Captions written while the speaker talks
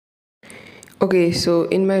Okay, so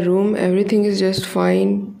in my room, everything is just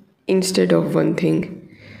fine instead of one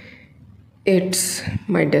thing. It's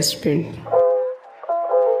my dustbin.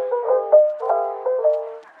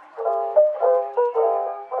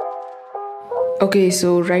 Okay,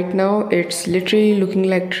 so right now it's literally looking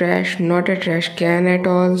like trash, not a trash can at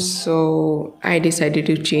all. So I decided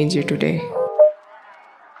to change it today.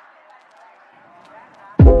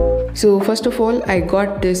 So first of all, I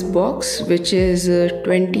got this box which is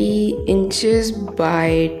 20 inches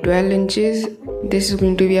by 12 inches. This is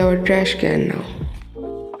going to be our trash can now.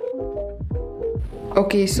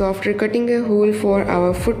 Okay, so after cutting a hole for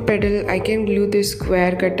our foot pedal, I can glue this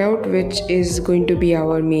square cutout which is going to be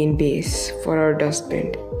our main base for our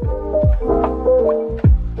dustbin.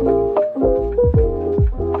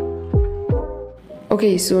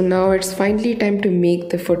 Okay, so now it's finally time to make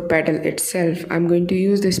the foot pedal itself. I'm going to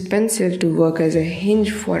use this pencil to work as a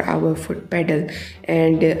hinge for our foot pedal,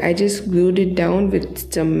 and I just glued it down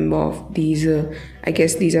with some of these, I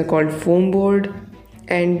guess these are called foam board,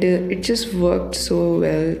 and it just worked so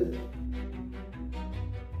well.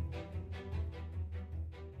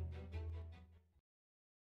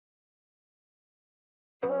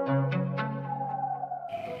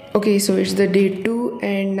 Okay, so it's the day 2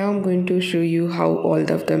 and now I'm going to show you how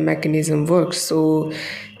all of the mechanism works. So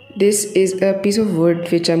this is a piece of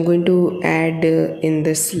wood which I'm going to add in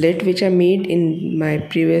the slit which I made in my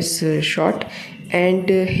previous shot, and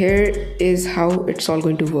here is how it's all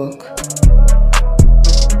going to work.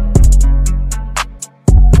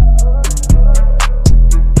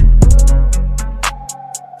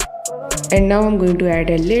 And now I'm going to add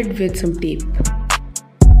a lid with some tape.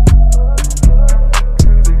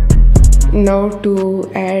 Now to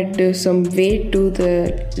add some weight to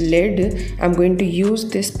the lid, I'm going to use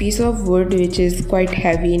this piece of wood which is quite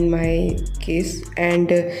heavy in my case, and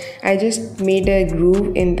I just made a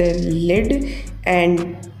groove in the lid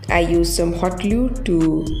and I used some hot glue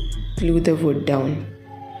to glue the wood down.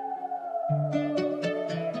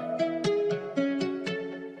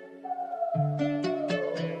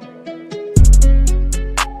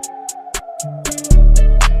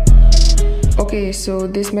 Okay, so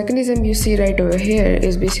this mechanism you see right over here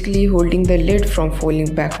is basically holding the lid from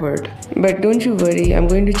falling backward. But don't you worry, I'm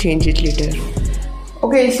going to change it later.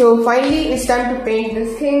 Okay, so finally it's time to paint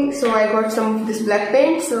this thing. So I got some of this black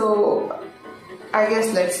paint, so I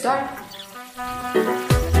guess let's start.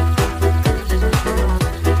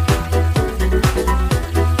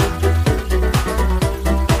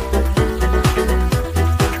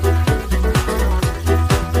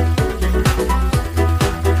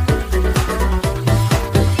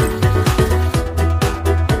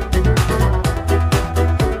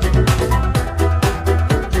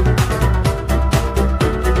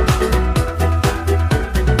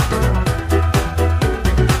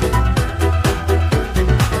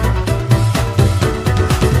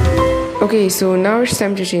 Okay, so now it's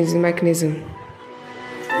time to change the mechanism.